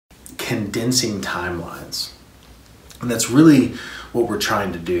condensing timelines. And that's really what we're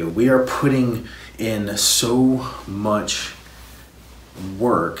trying to do. We are putting in so much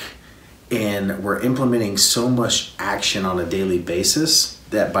work and we're implementing so much action on a daily basis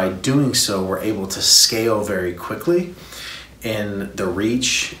that by doing so, we're able to scale very quickly in the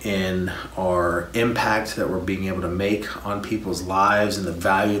reach, in our impact that we're being able to make on people's lives and the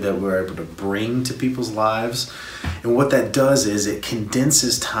value that we're able to bring to people's lives. And what that does is it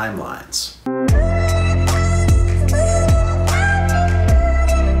condenses timelines.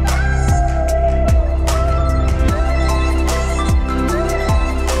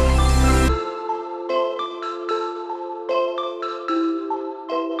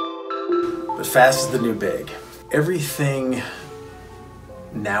 But fast is the new big. Everything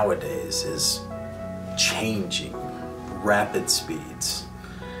nowadays is changing rapid speeds.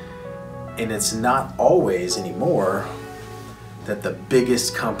 And it's not always anymore that the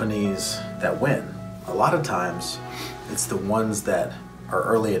biggest companies that win. A lot of times it's the ones that are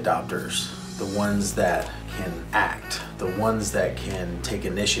early adopters, the ones that can act, the ones that can take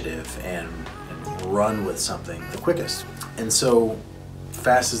initiative and run with something the quickest. And so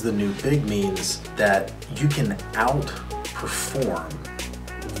fast is the new big means that you can outperform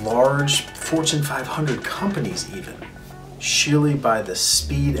large Fortune 500 companies even, sheerly by the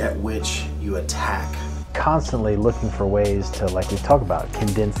speed at which you attack. Constantly looking for ways to, like we talk about,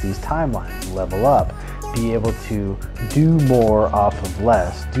 condense these timelines, level up, be able to do more off of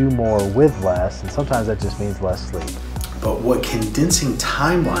less, do more with less, and sometimes that just means less sleep. But what condensing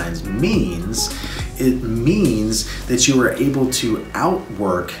timelines means, it means that you are able to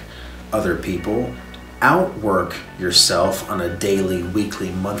outwork other people, outwork yourself on a daily,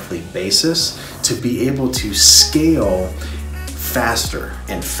 weekly, monthly basis to be able to scale faster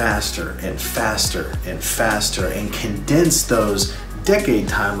and faster and faster and faster and condense those decade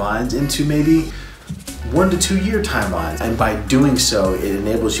timelines into maybe 1 to 2 year timelines. And by doing so, it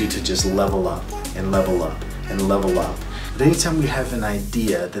enables you to just level up and level up and level up. But anytime we have an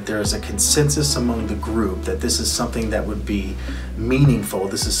idea that there is a consensus among the group that this is something that would be meaningful,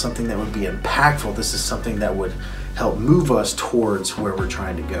 this is something that would be impactful, this is something that would help move us towards where we're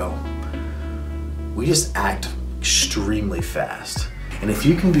trying to go, we just act extremely fast. And if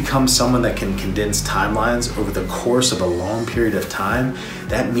you can become someone that can condense timelines over the course of a long period of time,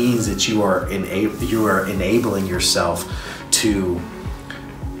 that means that you are enabling yourself to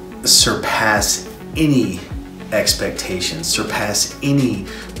surpass any expectations, surpass any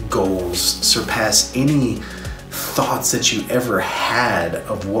goals, surpass any thoughts that you ever had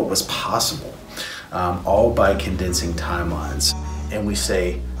of what was possible, all by condensing timelines. And we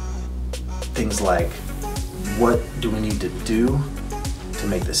say things like, what do we need to do to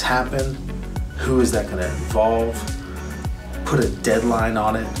make this happen? Who is that going to involve? Put a deadline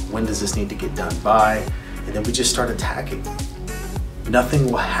on it. When does this need to get done by? And then we just start attacking.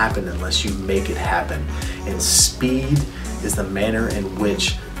 Nothing will happen unless you make it happen. And speed is the manner in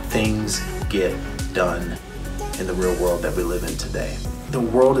which things get done in the real world that we live in today. The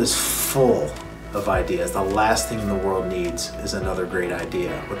world is full of ideas. The last thing the world needs is another great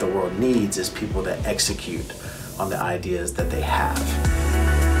idea. What the world needs is people that execute on the ideas that they have.